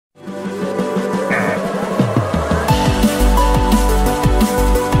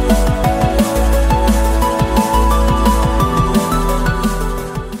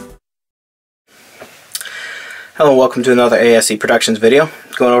Hello, welcome to another ASE Productions video.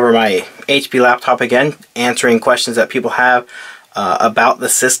 Going over my HP laptop again, answering questions that people have about the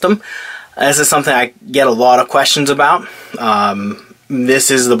system. This is something I get a lot of questions about. This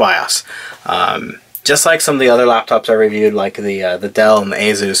is the BIOS. Just like some of the other laptops I reviewed, like the Dell and the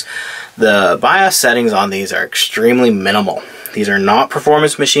Asus, the BIOS settings on these are extremely minimal. These are not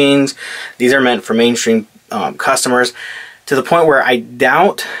performance machines. These are meant for mainstream customers, to the point where I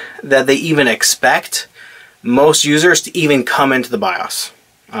doubt that they even expect most users to even come into the BIOS.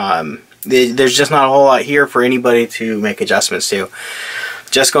 There's just not a whole lot here for anybody to make adjustments to.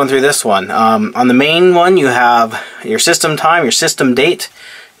 Just going through this one. On the main one, you have your system time, your system date.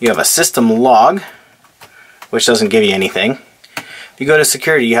 You have a system log, which doesn't give you anything. If you go to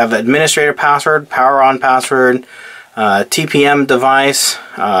security, you have administrator password, power on password, TPM device,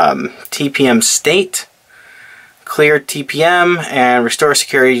 TPM state, clear TPM, and restore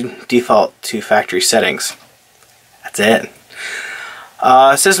security default to factory settings. That's it.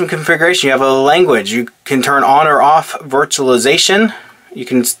 System configuration, you have a language. You can turn on or off virtualization. You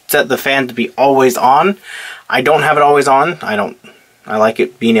can set the fan to be always on. I don't have it always on. I like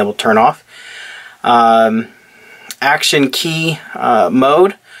it being able to turn off. Action key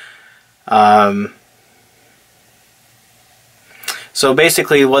mode. So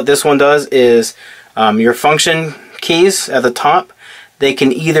basically what this one does is your function keys at the top, they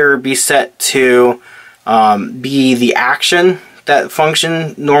can either be set to be the action that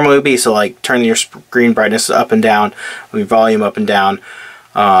function normally would be, so like turn your screen brightness up and down, your volume up and down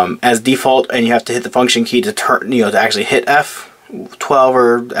as default, and you have to hit the function key to turn, to actually hit F12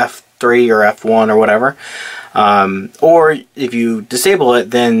 or F3 or F1 or whatever. Or if you disable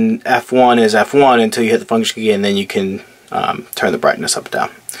it, then F1 is F1 until you hit the function key, and then you can turn the brightness up and down.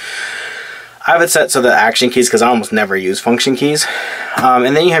 I have it set so the action keys, because I almost never use function keys.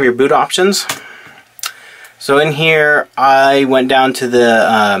 And then you have your boot options. So in here, I went down to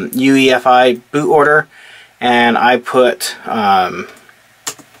the UEFI boot order, and I put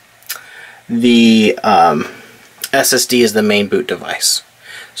the SSD as the main boot device.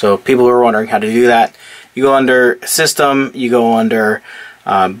 So people who are wondering how to do that, you go under System, you go under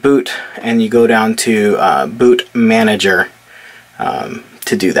Boot, and you go down to Boot Manager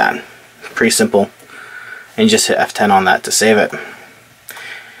to do that. Pretty simple. And you just hit F10 on that to save it.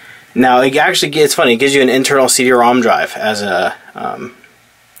 Now, it's funny, it gives you an internal CD-ROM drive as an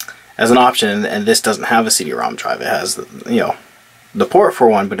option, and this doesn't have a CD-ROM drive. It has, the port for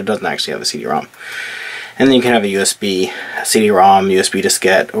one, but it doesn't actually have a CD-ROM. And then you can have a USB CD-ROM, USB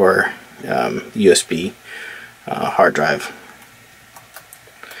diskette, or USB hard drive.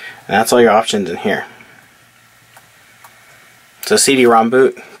 And that's all your options in here. So CD-ROM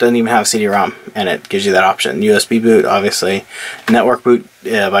boot doesn't even have CD-ROM, and it gives you that option. USB boot, obviously. Network boot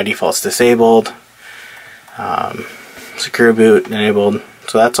by default is disabled. Secure boot enabled.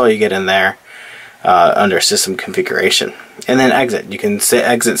 So that's all you get in there under system configuration. And then exit. You can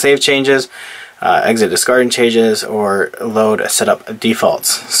exit save changes, exit discarding changes, or load setup defaults.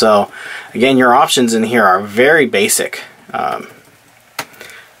 So again, your options in here are very basic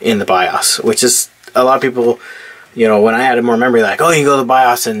in the BIOS, which is a lot of people. When I added more memory, like, oh, you go to the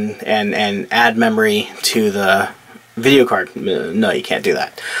BIOS and add memory to the video card. No, you can't do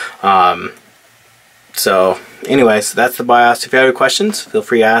that. So, anyways, that's the BIOS. If you have any questions, feel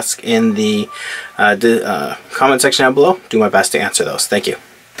free to ask in the comment section down below. Do my best to answer those. Thank you.